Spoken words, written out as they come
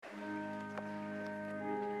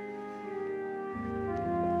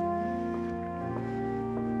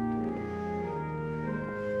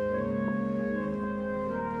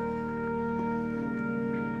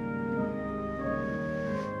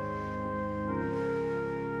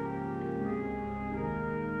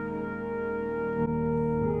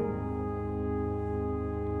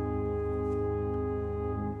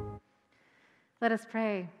Let us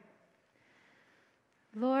pray.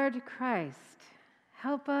 Lord Christ,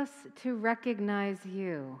 help us to recognize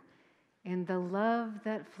you in the love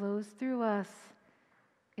that flows through us,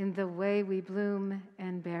 in the way we bloom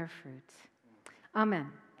and bear fruit. Amen.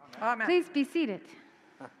 Amen. Please be seated.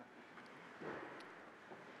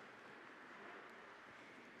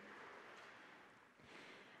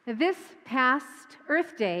 This past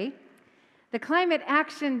Earth Day, the Climate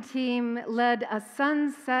Action Team led a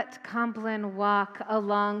Sunset Compline walk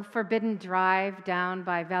along Forbidden Drive down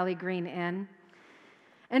by Valley Green Inn.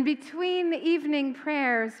 And between evening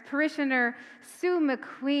prayers, parishioner Sue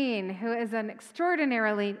McQueen, who is an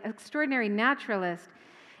extraordinary naturalist,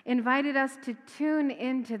 invited us to tune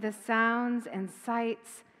into the sounds and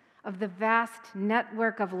sights of the vast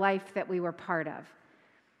network of life that we were part of.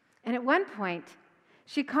 And at one point,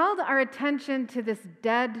 she called our attention to this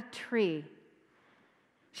dead tree.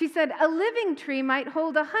 She said, a living tree might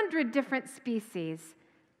hold 100 different species,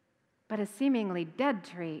 but a seemingly dead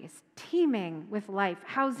tree is teeming with life,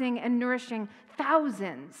 housing and nourishing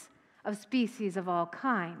thousands of species of all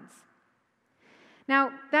kinds.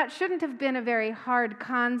 Now, that shouldn't have been a very hard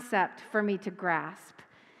concept for me to grasp,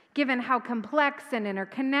 given how complex and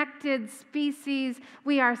interconnected species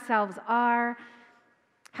we ourselves are,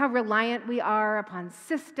 how reliant we are upon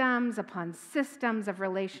systems of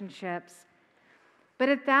relationships. But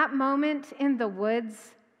at that moment in the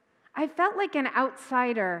woods, I felt like an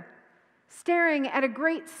outsider staring at a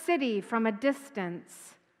great city from a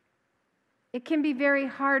distance. It can be very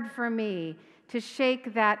hard for me to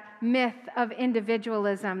shake that myth of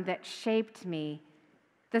individualism that shaped me,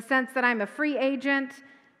 the sense that I'm a free agent,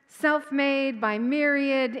 self-made by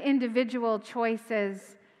myriad individual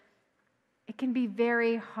choices. It can be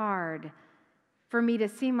very hard for me to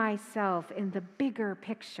see myself in the bigger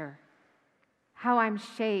picture, how I'm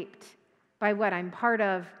shaped by what I'm part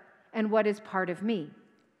of and what is part of me.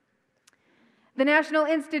 The National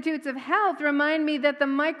Institutes of Health remind me that the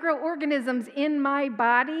microorganisms in my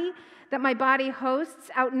body, that my body hosts,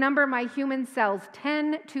 outnumber my human cells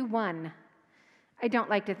 10-1. I don't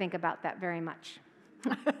like to think about that very much.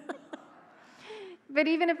 But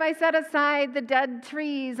even if I set aside the dead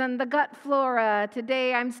trees and the gut flora,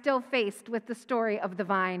 today I'm still faced with the story of the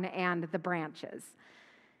vine and the branches,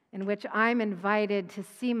 in which I'm invited to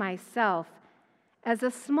see myself as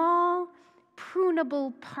a small,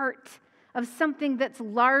 prunable part of something that's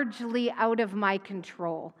largely out of my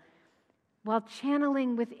control, while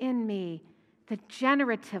channeling within me the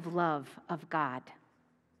generative love of God.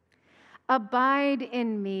 Abide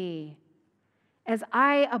in me as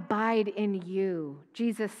I abide in you,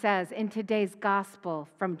 Jesus says in today's gospel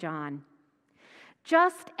from John.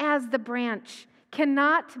 Just as the branch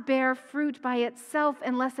cannot bear fruit by itself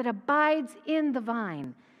unless it abides in the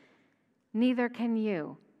vine, neither can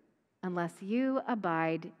you unless you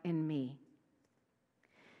abide in me.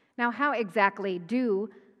 Now, how exactly do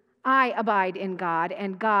I abide in God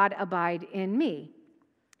and God abide in me?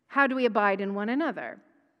 How do we abide in one another?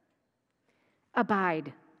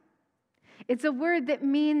 Abide. It's a word that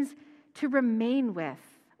means to remain with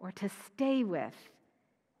or to stay with.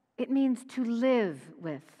 It means to live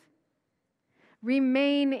with.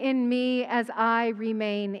 Remain in me as I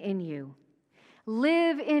remain in you.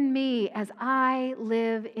 Live in me as I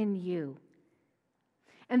live in you.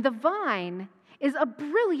 And the vine is a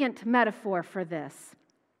brilliant metaphor for this.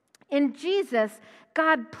 In Jesus,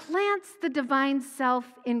 God plants the divine self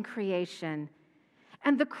in creation,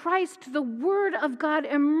 and the Christ, the Word of God,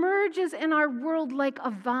 emerges in our world like a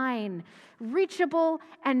vine, reachable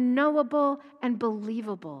and knowable and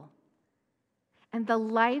believable. And the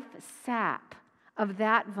life sap of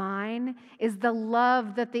that vine is the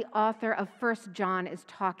love that the author of 1 John is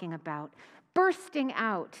talking about, bursting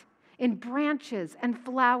out in branches and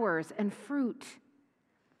flowers and fruit.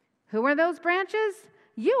 Who are those branches?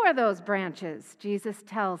 You are those branches, Jesus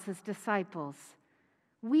tells his disciples.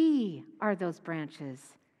 We are those branches,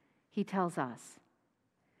 he tells us.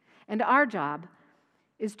 And our job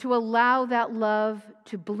is to allow that love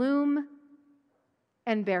to bloom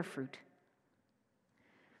and bear fruit.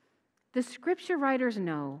 The scripture writers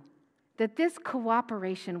know that this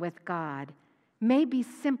cooperation with God may be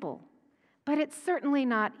simple, but it's certainly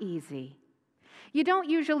not easy. You don't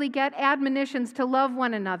usually get admonitions to love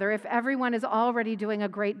one another if everyone is already doing a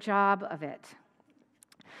great job of it.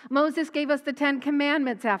 Moses gave us the 10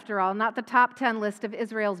 Commandments, after all, not the top 10 list of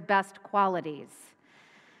Israel's best qualities.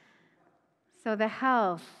 So the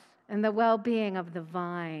health and the well-being of the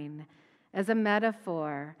vine as a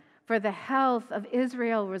metaphor for the health of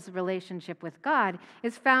Israel's relationship with God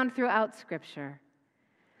is found throughout Scripture.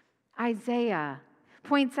 Isaiah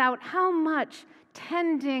points out how much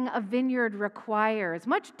tending a vineyard requires.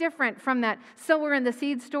 Much different from that sower and the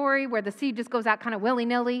seed story where the seed just goes out kind of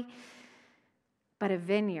willy-nilly. But a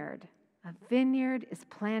vineyard is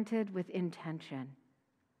planted with intention.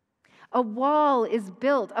 A wall is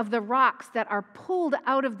built of the rocks that are pulled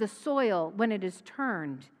out of the soil when it is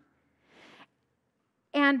turned.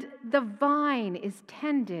 And the vine is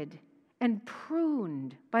tended and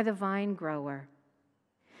pruned by the vine grower.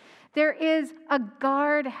 There is a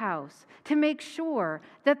guardhouse to make sure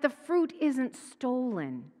that the fruit isn't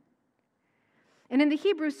stolen. And in the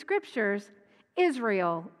Hebrew Scriptures,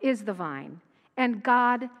 Israel is the vine, and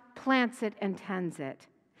God plants it and tends it.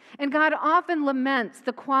 And God often laments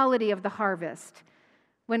the quality of the harvest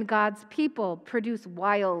when God's people produce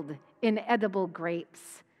wild, inedible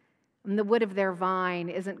grapes, and the wood of their vine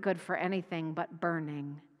isn't good for anything but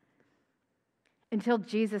burning. Until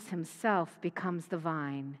Jesus himself becomes the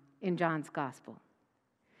vine in John's Gospel.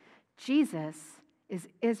 Jesus is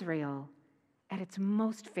Israel at its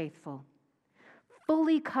most faithful,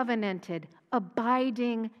 fully covenanted,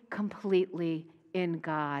 abiding completely in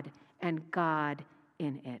God and God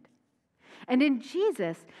in it. And in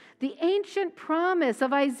Jesus, the ancient promise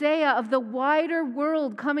of Isaiah of the wider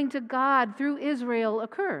world coming to God through Israel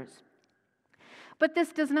occurs. But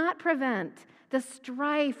this does not prevent the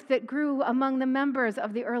strife that grew among the members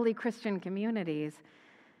of the early Christian communities,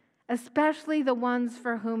 especially the ones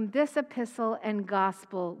for whom this epistle and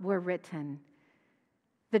gospel were written,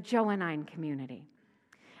 the Johannine community.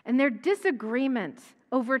 And their disagreement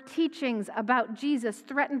over teachings about Jesus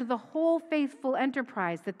threatened the whole faithful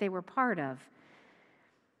enterprise that they were part of.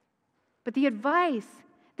 But the advice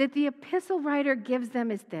that the epistle writer gives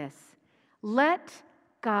them is this: let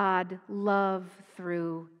God love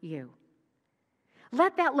through you.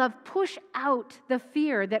 Let that love push out the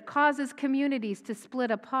fear that causes communities to split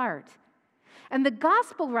apart. And the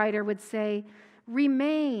gospel writer would say,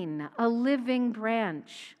 remain a living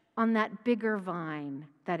branch on that bigger vine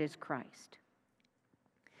that is Christ.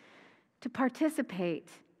 To participate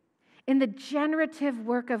in the generative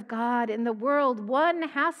work of God in the world, one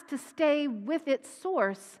has to stay with its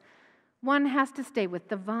source. One has to stay with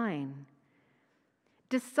the vine.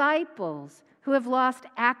 Disciples who have lost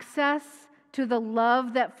access to the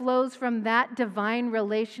love that flows from that divine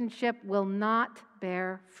relationship will not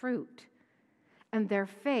bear fruit, and their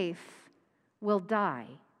faith will die,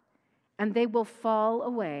 and they will fall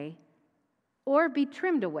away or be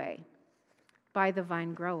trimmed away by the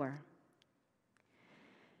vine grower.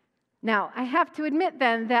 Now, I have to admit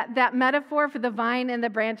then that metaphor for the vine and the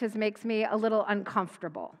branches makes me a little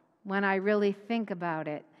uncomfortable when I really think about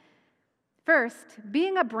it. First,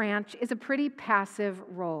 being a branch is a pretty passive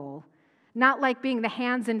role, not like being the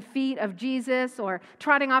hands and feet of Jesus or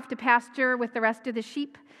trotting off to pasture with the rest of the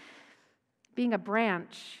sheep. Being a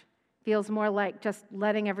branch feels more like just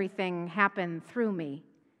letting everything happen through me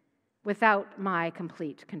without my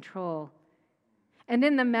complete control. And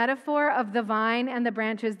in the metaphor of the vine and the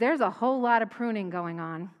branches, there's a whole lot of pruning going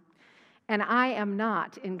on, and I am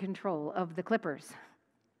not in control of the clippers.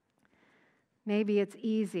 Maybe it's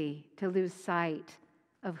easy to lose sight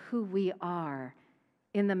of who we are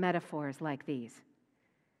in the metaphors like these.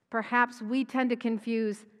 Perhaps we tend to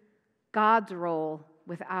confuse God's role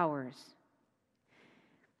with ours.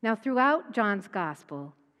 Now, throughout John's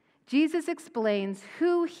Gospel, Jesus explains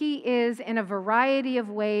who he is in a variety of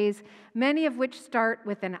ways, many of which start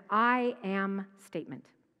with an I am statement.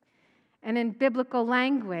 And in biblical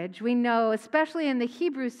language, we know, especially in the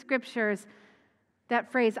Hebrew Scriptures,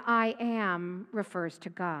 that phrase I am refers to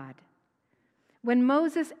God. When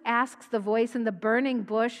Moses asks the voice in the burning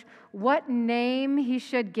bush what name he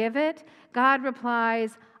should give it, God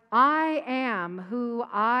replies, I am who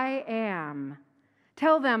I am.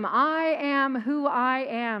 Tell them, I am who I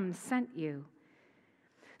am sent you.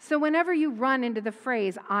 So whenever you run into the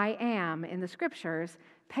phrase I am in the Scriptures,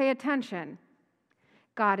 pay attention.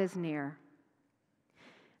 God is near.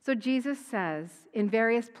 So Jesus says in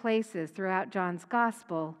various places throughout John's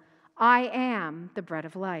Gospel, I am the bread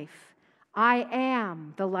of life. I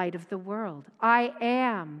am the light of the world. I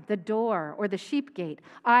am the door or the sheep gate.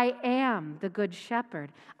 I am the good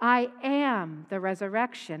shepherd. I am the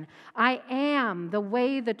resurrection. I am the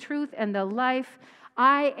way, the truth, and the life.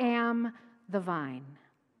 I am the vine.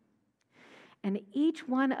 And each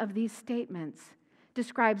one of these statements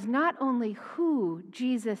describes not only who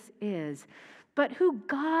Jesus is, but who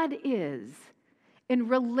God is in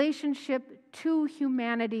relationship to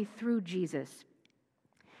humanity through Jesus.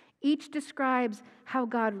 Each describes how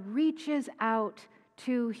God reaches out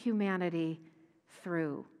to humanity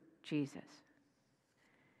through Jesus.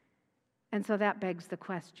 And so that begs the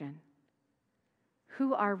question,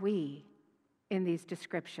 who are we in these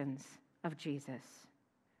descriptions of Jesus.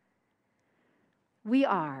 We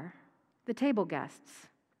are the table guests.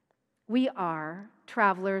 We are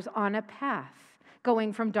travelers on a path,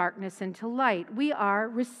 going from darkness into light. We are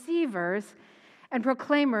receivers and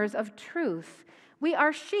proclaimers of truth. We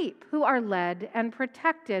are sheep who are led and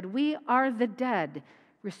protected. We are the dead,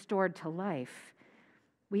 restored to life.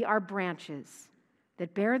 We are branches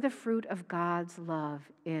that bear the fruit of God's love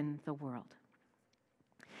in the world.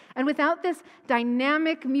 And without this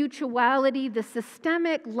dynamic mutuality, the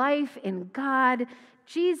systemic life in God,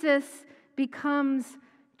 Jesus becomes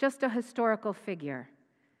just a historical figure,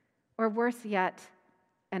 or worse yet,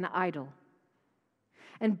 an idol.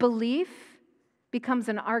 And belief becomes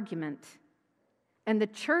an argument, and the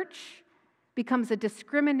church becomes a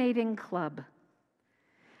discriminating club.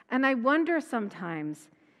 And I wonder sometimes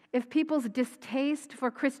if people's distaste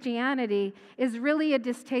for Christianity is really a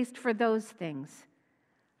distaste for those things: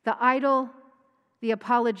 the idol, the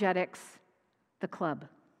apologetics, the club.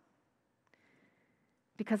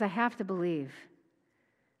 Because I have to believe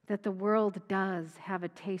that the world does have a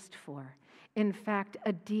taste for, in fact,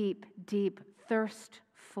 a deep, deep thirst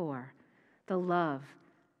for the love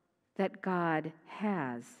that God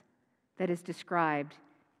has, that is described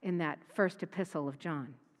in that first epistle of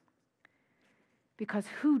John. Because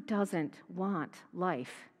who doesn't want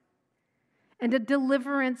life and a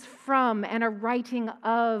deliverance from and a righting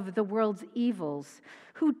of the world's evils?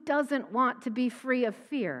 Who doesn't want to be free of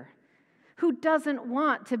fear? Who doesn't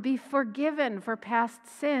want to be forgiven for past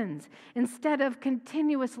sins instead of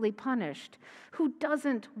continuously punished? Who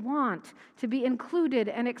doesn't want to be included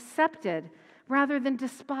and accepted rather than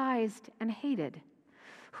despised and hated?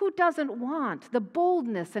 Who doesn't want the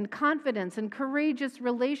boldness and confidence and courageous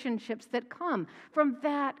relationships that come from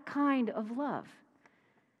that kind of love?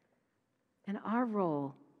 And our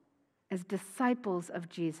role as disciples of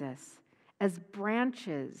Jesus, as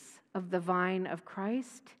branches of the vine of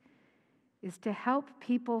Christ, is to help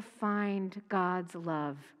people find God's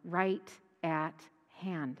love right at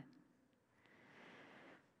hand.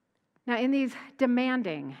 Now, in these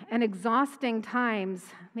demanding and exhausting times,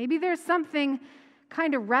 maybe there's something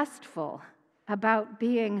kind of restful about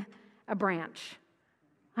being a branch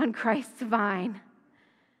on Christ's vine.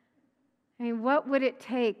 I mean, what would it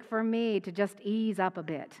take for me to just ease up a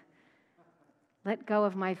bit? Let go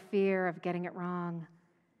of my fear of getting it wrong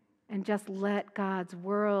and just let God's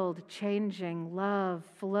world-changing love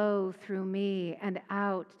flow through me and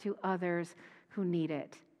out to others who need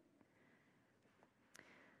it.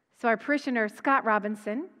 So our parishioner, Scott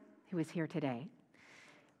Robinson, who is here today,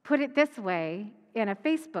 put it this way in a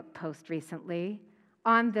Facebook post recently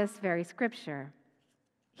on this very scripture.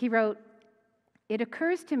 He wrote, "It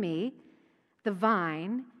occurs to me the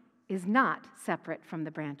vine is not separate from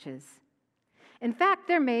the branches. In fact,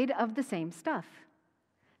 they're made of the same stuff.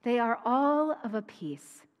 They are all of a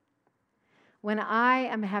piece. When I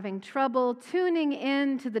am having trouble tuning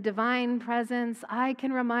in to the divine presence, I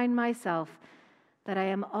can remind myself that I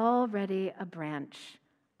am already a branch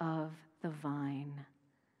of the vine."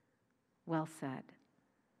 Well said.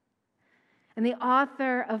 And the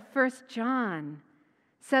author of 1 John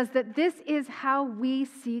says that this is how we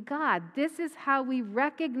see God. This is how we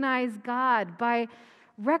recognize God, by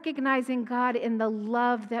recognizing God in the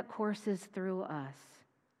love that courses through us.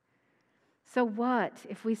 So what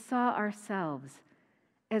if we saw ourselves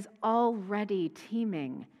as already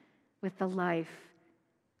teeming with the life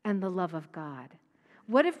and the love of God?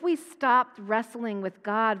 What if we stopped wrestling with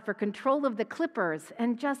God for control of the clippers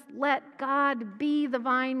and just let God be the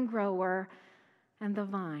vine grower and the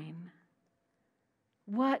vine?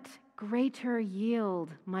 What greater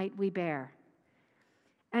yield might we bear?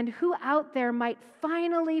 And who out there might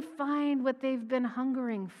finally find what they've been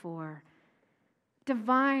hungering for?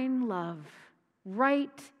 Divine love,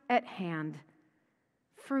 right at hand,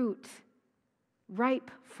 fruit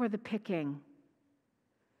ripe for the picking.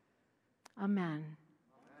 Amen.